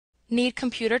Need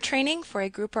computer training for a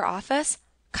group or office?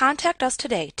 Contact us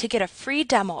today to get a free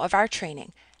demo of our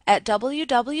training at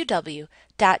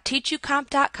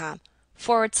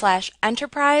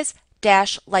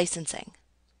www.teachucomp.com/enterprise-licensing.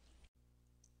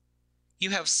 You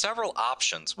have several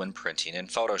options when printing in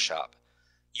Photoshop.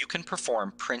 You can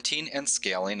perform printing and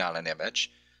scaling on an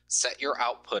image, set your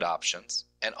output options,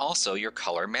 and also your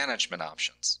color management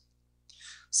options.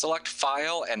 Select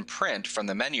File and Print from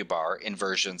the menu bar in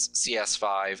versions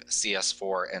CS5,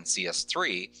 CS4, and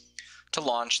CS3 to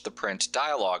launch the Print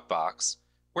dialog box,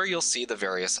 where you'll see the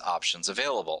various options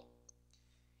available.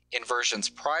 In versions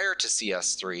prior to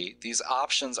CS3, these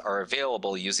options are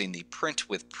available using the Print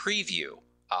with Preview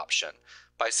option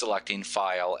by selecting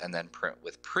File and then Print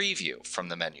with Preview from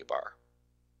the menu bar.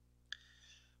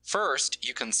 First,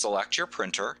 you can select your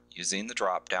printer using the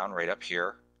drop-down right up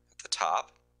here at the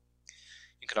top.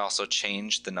 You can also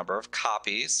change the number of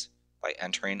copies by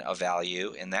entering a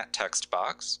value in that text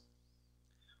box.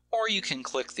 Or you can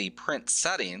click the Print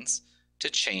Settings to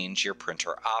change your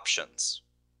printer options.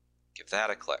 Give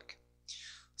that a click.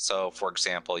 So, for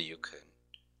example, you can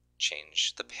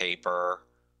change the paper,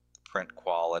 the print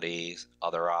quality,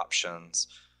 other options.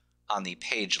 On the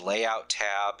Page Layout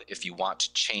tab, if you want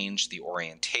to change the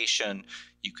orientation,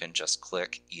 you can just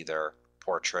click either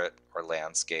Portrait or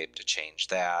Landscape to change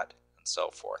that, and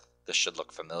so forth. This should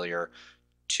look familiar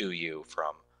to you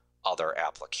from other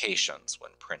applications when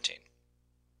printing.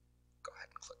 Go ahead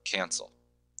and click Cancel.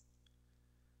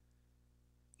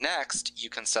 Next, you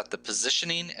can set the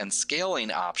positioning and scaling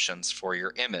options for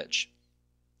your image.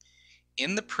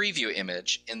 In the preview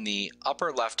image, in the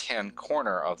upper left-hand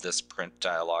corner of this print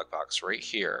dialog box right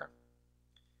here,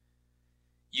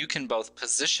 you can both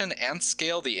position and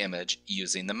scale the image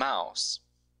using the mouse.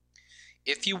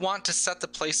 If you want to set the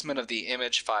placement of the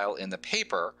image file in the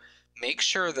paper, make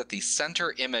sure that the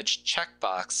Center Image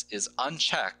checkbox is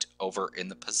unchecked over in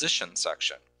the Position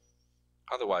section.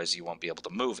 Otherwise, you won't be able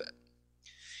to move it.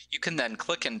 You can then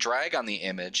click and drag on the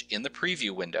image in the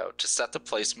preview window to set the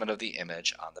placement of the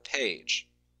image on the page.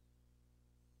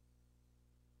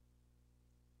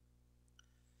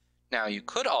 Now, you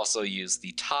could also use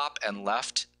the top and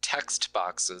left text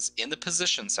boxes in the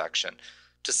Position section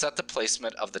to set the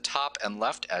placement of the top and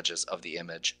left edges of the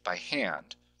image by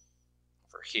hand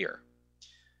over here.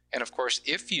 And of course,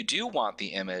 if you do want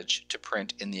the image to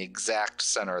print in the exact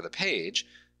center of the page,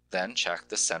 then check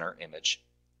the Center Image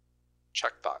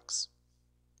checkbox.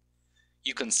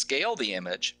 You can scale the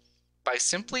image by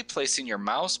simply placing your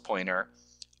mouse pointer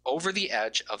over the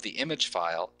edge of the image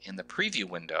file in the preview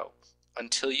window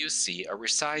until you see a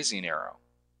resizing arrow.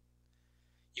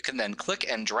 You can then click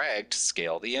and drag to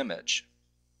scale the image.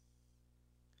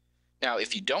 Now,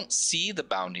 if you don't see the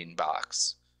bounding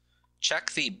box,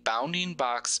 check the bounding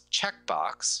box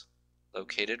checkbox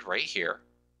located right here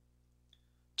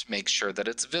to make sure that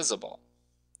it's visible.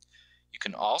 You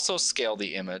can also scale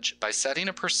the image by setting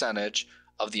a percentage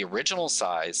of the original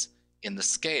size in the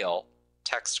Scale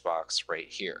text box right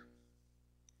here.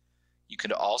 You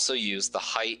can also use the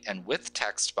height and width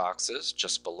text boxes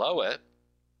just below it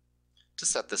to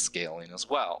set the scaling as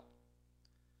well.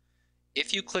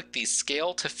 If you click the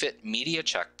Scale to Fit Media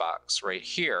checkbox right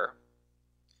here,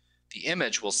 the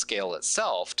image will scale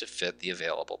itself to fit the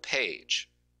available page.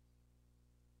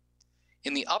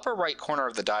 In the upper right corner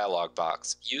of the dialog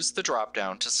box, use the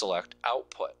drop-down to select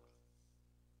Output.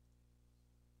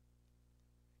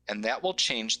 And that will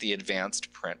change the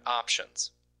advanced print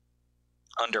options.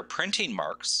 Under Printing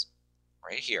Marks,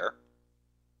 right here,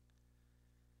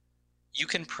 you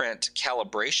can print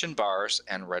calibration bars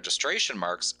and registration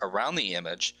marks around the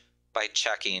image by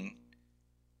checking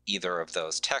either of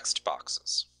those text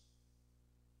boxes.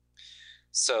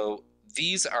 So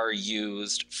these are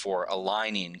used for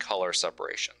aligning color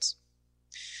separations.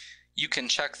 You can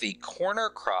check the corner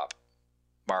crop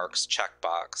marks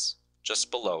checkbox just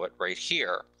below it right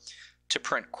here to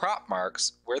print crop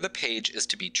marks where the page is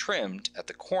to be trimmed at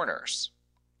the corners.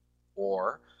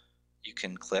 Or you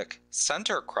can click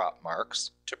Center Crop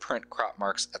Marks to print crop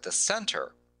marks at the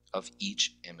center of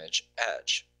each image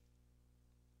edge.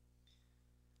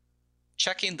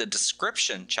 Checking the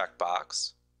Description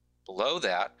checkbox below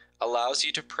that allows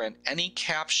you to print any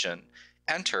caption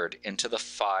entered into the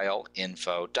File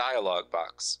Info dialog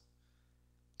box.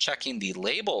 Checking the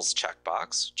Labels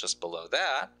checkbox just below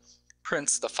that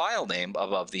prints the file name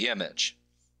above the image.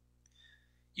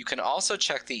 You can also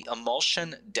check the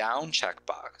Emulsion Down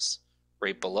checkbox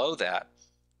right below that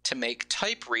to make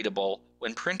type readable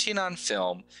when printing on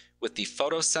film with the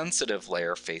photosensitive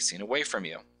layer facing away from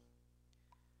you.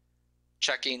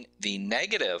 Checking the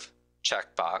Negative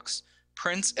checkbox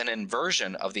prints an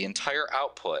inversion of the entire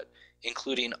output,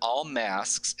 including all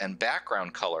masks and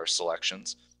background color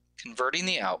selections, converting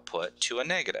the output to a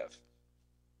negative.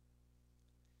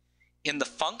 In the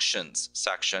Functions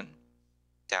section,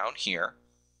 down here,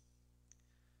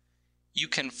 you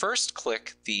can first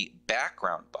click the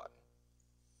Background button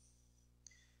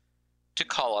to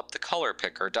call up the Color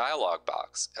Picker dialog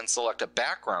box and select a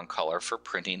background color for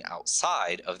printing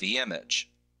outside of the image.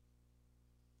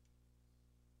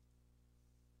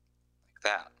 Like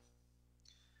that.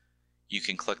 You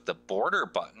can click the Border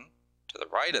button to the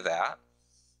right of that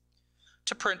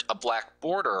to print a black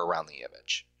border around the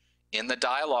image. In the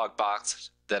dialog box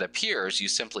that appears, you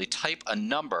simply type a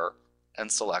number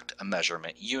and select a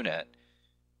measurement unit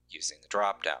using the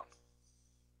drop-down.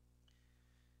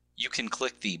 You can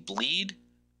click the Bleed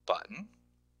button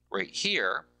right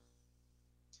here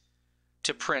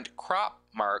to print crop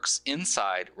marks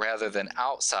inside rather than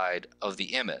outside of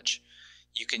the image.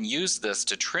 You can use this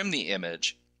to trim the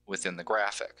image within the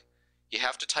graphic. You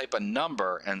have to type a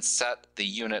number and set the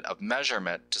unit of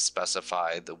measurement to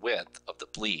specify the width of the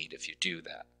bleed if you do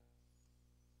that.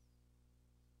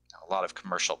 Now, a lot of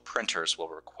commercial printers will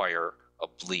require a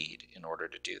bleed in order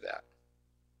to do that.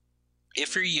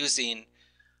 If you're using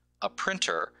a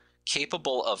printer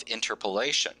capable of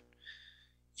interpolation,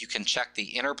 you can check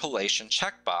the Interpolation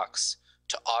checkbox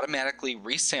to automatically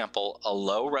resample a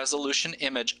low-resolution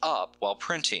image up while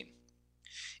printing.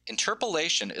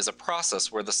 Interpolation is a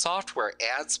process where the software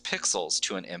adds pixels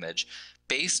to an image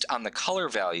based on the color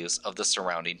values of the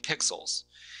surrounding pixels.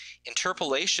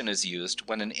 Interpolation is used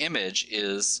when an image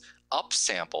is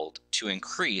upsampled to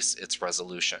increase its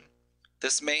resolution.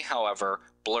 This may, however,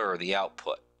 blur the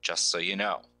output, just so you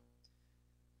know.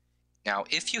 Now,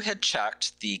 if you had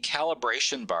checked the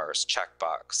Calibration bars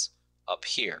checkbox up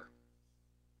here,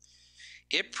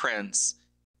 it prints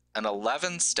an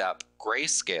 11-step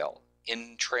grayscale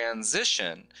in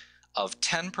transition of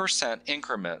 10%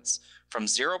 increments from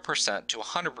 0% to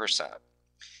 100%.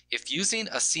 If using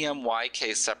a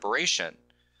CMYK separation,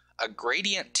 a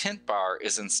gradient tint bar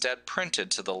is instead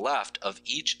printed to the left of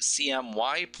each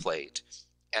CMY plate,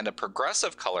 and a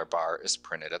progressive color bar is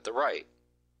printed at the right.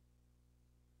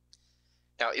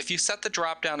 Now, if you set the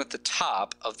drop-down at the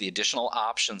top of the additional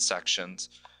options sections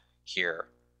here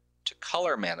to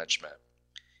color management,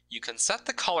 you can set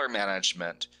the color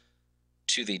management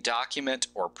to the document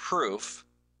or proof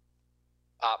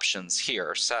options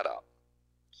here setup.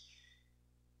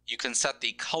 You can set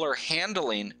the color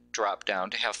handling drop-down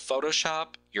to have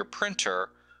Photoshop, your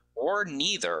printer, or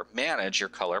neither manage your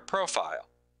color profile.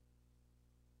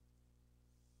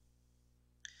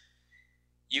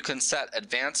 You can set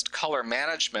advanced color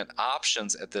management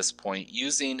options at this point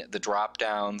using the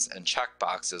drop-downs and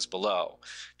checkboxes below.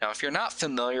 Now, if you're not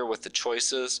familiar with the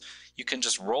choices, you can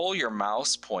just roll your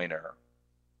mouse pointer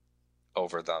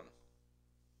over them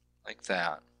like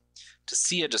that to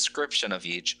see a description of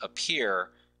each appear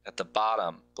at the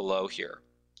bottom below here.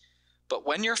 But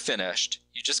when you're finished,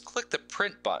 you just click the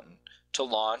Print button to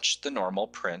launch the normal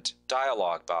print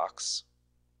dialog box.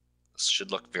 This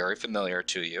should look very familiar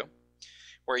to you,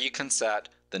 where you can set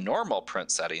the normal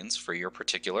print settings for your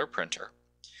particular printer.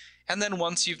 And then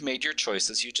once you've made your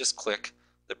choices, you just click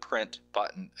the Print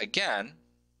button again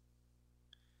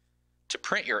to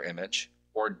print your image,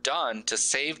 or Done to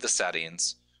save the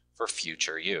settings for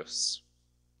future use.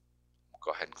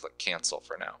 Go ahead and click Cancel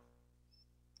for now.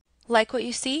 Like what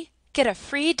you see? Get a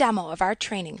free demo of our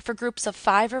training for groups of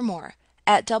 5 or more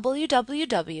at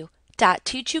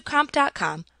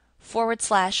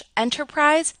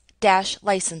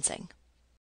www.teachucomp.com/enterprise-licensing.